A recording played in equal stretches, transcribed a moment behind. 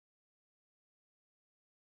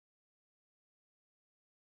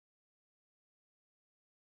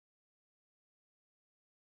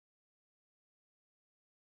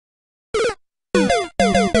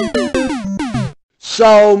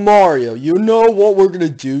So, Mario, you know what we're gonna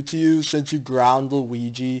do to you since you ground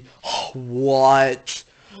Luigi? What?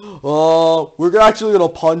 Oh, we're actually gonna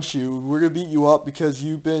punch you. We're gonna beat you up because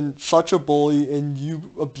you've been such a bully and you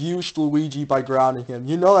abused Luigi by grounding him.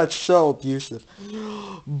 You know that's so abusive.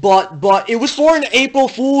 But it was for an April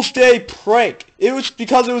Fool's Day prank. It was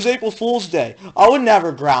because it was April Fool's Day. I would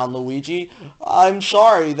never ground Luigi. I'm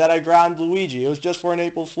sorry that I grounded Luigi. It was just for an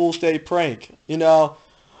April Fool's Day prank. You know?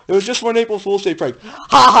 It was just for an April Fool's Day prank.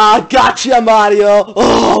 Haha, gotcha, Mario!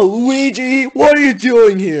 Oh, Luigi, what are you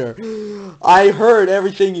doing here? I heard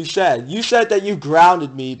everything you said. You said that you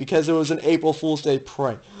grounded me because it was an April Fool's Day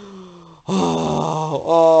prank.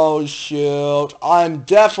 Oh, shoot. I'm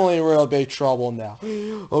definitely in real big trouble now.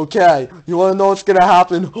 Okay, you want to know what's going to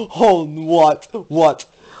happen? Oh, what?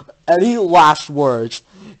 Any last words?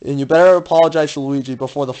 And you better apologize to Luigi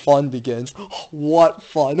before the fun begins. What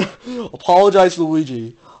fun? Apologize to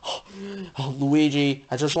Luigi. Oh, Luigi,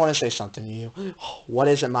 I just want to say something to you. What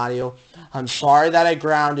is it, Mario? I'm sorry that I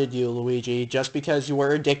grounded you, Luigi, just because you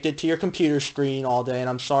were addicted to your computer screen all day, and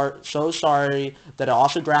I'm so sorry that I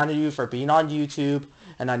also grounded you for being on YouTube.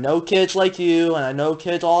 And I know kids like you, and I know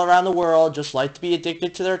kids all around the world just like to be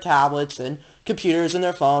addicted to their tablets and computers and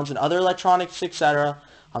their phones and other electronics, etc.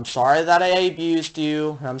 I'm sorry that I abused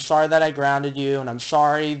you, and I'm sorry that I grounded you, and I'm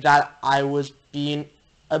sorry that I was being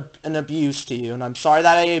an abuse to you, and I'm sorry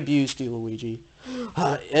that I abused you, Luigi.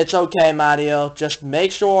 It's okay, Mario. Just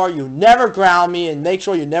make sure you never ground me, and make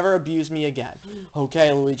sure you never abuse me again.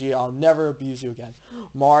 Okay, Luigi, I'll never abuse you again.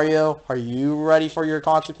 Mario, are you ready for your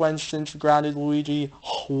consequence since you grounded Luigi?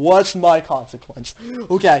 What's my consequence?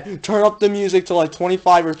 Okay, turn up the music to like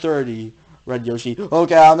 25 or 30. Red Yoshi.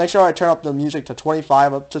 Okay, I'll make sure I turn up the music to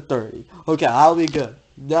 25 up to 30. Okay, that'll be good.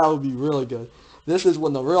 That'll be really good. This is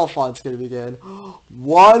when the real fun's gonna begin.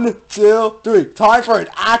 1, 2, 3. Time for an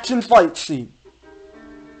action fight scene.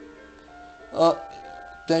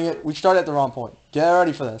 Dang it. We started at the wrong point. Get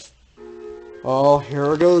ready for this. Oh,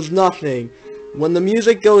 here goes nothing. When the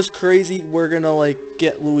music goes crazy, we're gonna, like,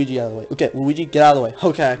 get Luigi out of the way. Okay, Luigi, get out of the way.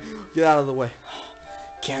 Okay, get out of the way.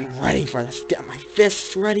 Getting ready for this. Get my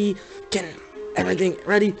fists ready. Getting everything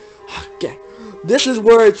ready. Okay. This is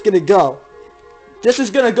where it's gonna go. This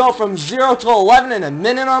is gonna go from 0 to 11 in a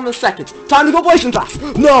minute on the seconds. Time to go blazing fast.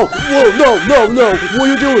 No! Whoa, no. What are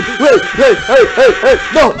you doing? Hey.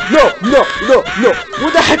 No.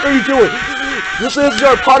 What the heck are you doing? This is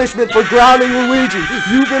your punishment for grounding Luigi.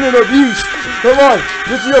 You've been an abuse. Come on.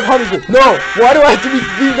 This is your punishment. No. Why do I have to be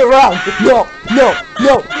beaten around? No.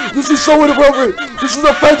 This is so inappropriate. This is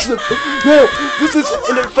offensive. No. This is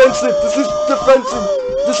inoffensive. This is defensive.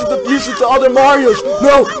 This is abusive to other Marios.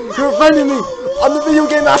 No. You're offending me. I'm the video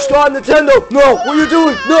game mascot on Nintendo. No. What are you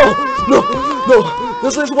doing? No.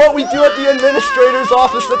 This is what we do at the administrator's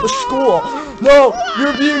office at the school. No.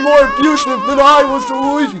 You're being more abusive than I was to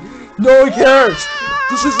Luigi. No one cares.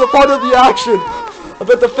 This is the fun of the action. I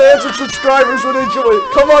bet the fans and subscribers would enjoy it.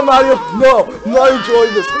 Come on, Mario. No, I'm not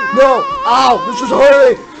enjoying this. No. Ow, this is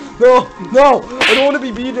hurting. No. I don't want to be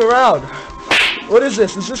beaten around. What is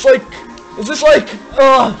this? Is this like,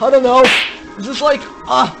 I don't know. Is this like,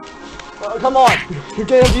 come on. You're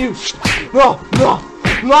getting abused. No.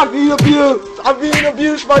 I'm not being abused. I'm being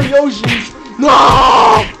abused by Yoshis.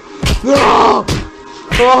 No.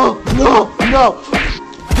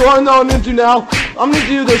 You wanna know what I'm gonna do now? I'm gonna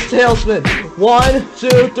do this tailspin. 1, 2,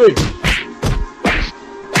 3.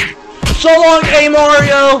 So long, A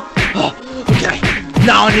Mario! Okay,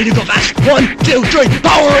 now I need to go fast. 1, 2, 3.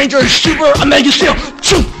 Power Rangers Super Omega Steel.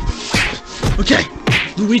 Okay,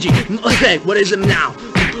 Luigi. Okay, what is it now?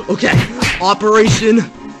 Okay,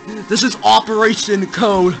 Operation. This is Operation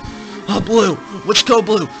Code Blue. What's Code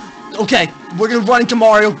Blue? Okay, we're gonna run into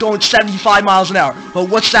Mario going 75 miles an hour.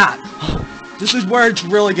 What's that? This is where it's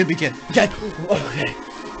really gonna begin. Okay.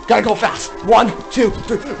 Gotta go fast. 1, 2,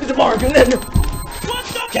 3. It's Mario.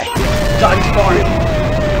 Okay. Gotta get Mario.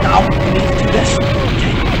 Now we need to do this.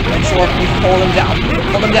 Okay. Make sure we hold him down.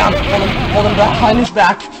 Hold him behind his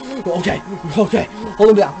back. Okay. Hold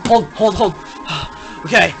him down. Hold.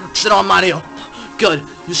 Okay. Sit on Mario. Good.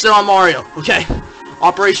 You sit on Mario. Okay.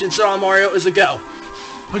 Operation Sit on Mario is a go.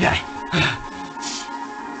 Okay.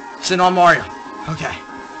 Sit on Mario. Okay.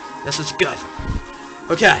 This is good.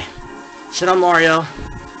 Okay. Sit on Mario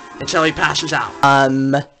until he passes out.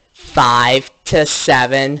 5 to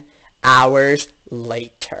 7 hours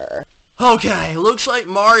later. Okay, looks like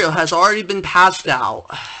Mario has already been passed out.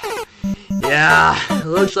 Yeah,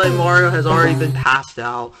 looks like Mario has already been passed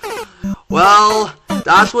out. Well,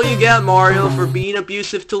 that's what you get, Mario, for being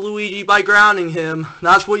abusive to Luigi by grounding him.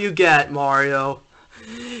 That's what you get, Mario.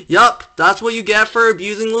 Yup, that's what you get for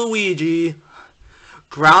abusing Luigi.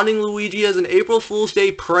 Grounding Luigi as an April Fool's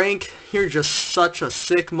Day prank? You're just such a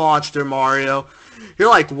sick monster, Mario. You're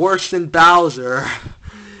like worse than Bowser.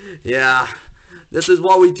 Yeah, this is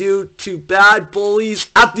what we do to bad bullies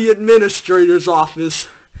at the administrator's office.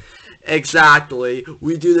 Exactly.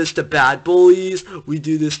 We do this to bad bullies. We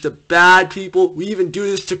do this to bad people. We even do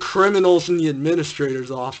this to criminals in the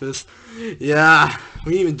administrator's office. Yeah,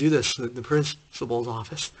 we even do this in the principal's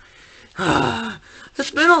office.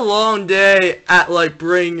 It's been a long day at, like,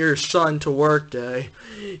 Bring Your Son to Work Day.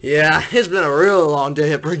 Yeah, it's been a real long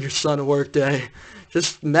day at Bring Your Son to Work Day.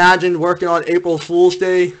 Just imagine working on April Fool's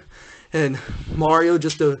Day and Mario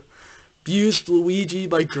just abused Luigi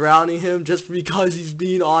by grounding him just because he's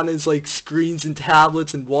being on his, like, screens and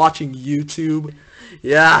tablets and watching YouTube.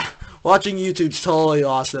 Yeah, watching YouTube's totally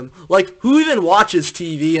awesome. Like, who even watches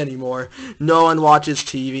TV anymore? No one watches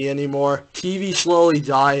TV anymore. TV's slowly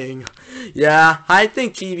dying. Yeah, I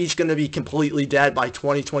think TV's gonna be completely dead by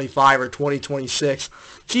 2025 or 2026.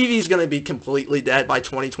 TV's gonna be completely dead by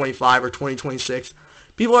 2025 or 2026.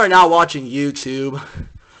 People are now watching YouTube.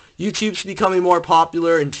 YouTube's becoming more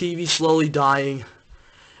popular and TV's slowly dying.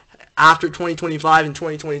 After 2025 and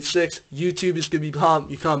 2026, YouTube is going to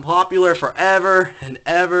become popular forever and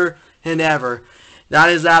ever and ever. That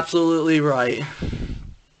is absolutely right.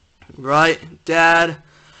 Right, Dad?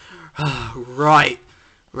 Right,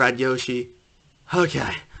 Red Yoshi.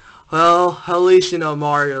 Okay. Well, at least you know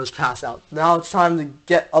Mario's passed out. Now it's time to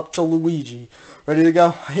get up to Luigi. Ready to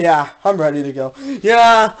go? Yeah, I'm ready to go.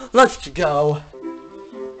 Yeah, let's go.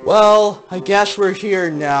 Well, I guess we're here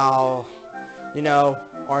now. You know,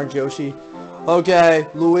 Orange Yoshi. Okay,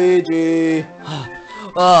 Luigi.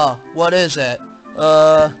 What is it?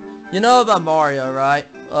 You know about Mario, right?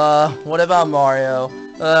 What about Mario?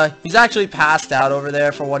 He's actually passed out over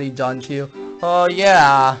there for what he done to you. Oh,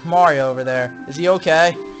 yeah, Mario over there. Is he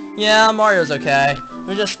okay? Yeah, Mario's okay.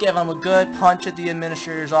 We just gave him a good punch at the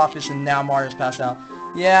administrator's office and now Mario's passed out.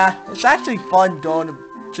 Yeah, it's actually fun going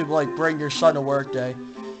to like, Bring Your Son to Work Day.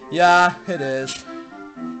 Yeah, it is.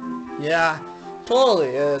 Yeah, totally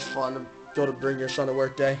is fun to go to Bring Your Son to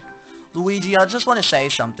Work Day. Luigi, I just want to say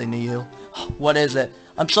something to you. What is it?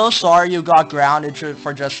 I'm so sorry you got grounded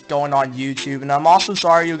for just going on YouTube, and I'm also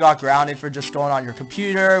sorry you got grounded for just going on your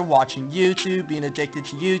computer, watching YouTube, being addicted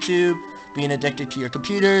to YouTube, being addicted to your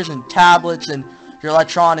computers and tablets and your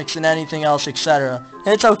electronics and anything else, etc.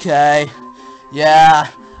 It's okay.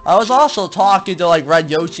 Yeah. I was also talking to, like, Red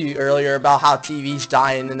Yoshi earlier about how TV's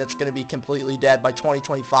dying and it's going to be completely dead by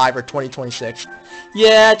 2025 or 2026.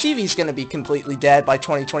 Yeah, TV's going to be completely dead by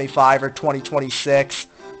 2025 or 2026.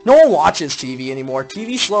 No one watches TV anymore.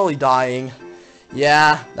 TV's slowly dying.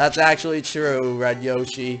 Yeah, that's actually true, Red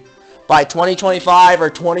Yoshi. By 2025 or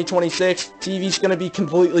 2026, TV's going to be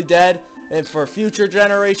completely dead. And for future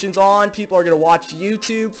generations on, people are going to watch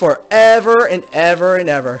YouTube forever and ever and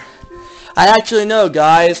ever. I actually know,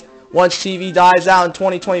 guys, once TV dies out in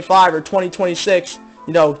 2025 or 2026,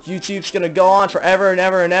 you know, YouTube's going to go on forever and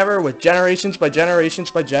ever and ever with generations by generations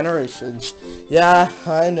by generations. Yeah,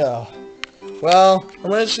 I know. Well, I'm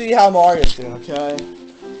going to see how Mario's doing, okay?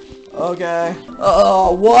 Okay.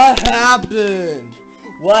 Oh, what happened?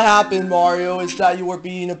 What happened, Mario, is that you were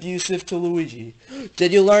being abusive to Luigi.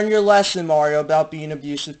 Did you learn your lesson, Mario, about being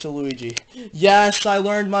abusive to Luigi? Yes, I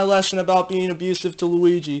learned my lesson about being abusive to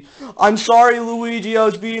Luigi. I'm sorry, Luigi, I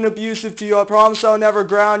was being abusive to you. I promise I'll never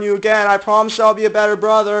ground you again. I promise I'll be a better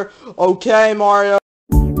brother. Okay, Mario.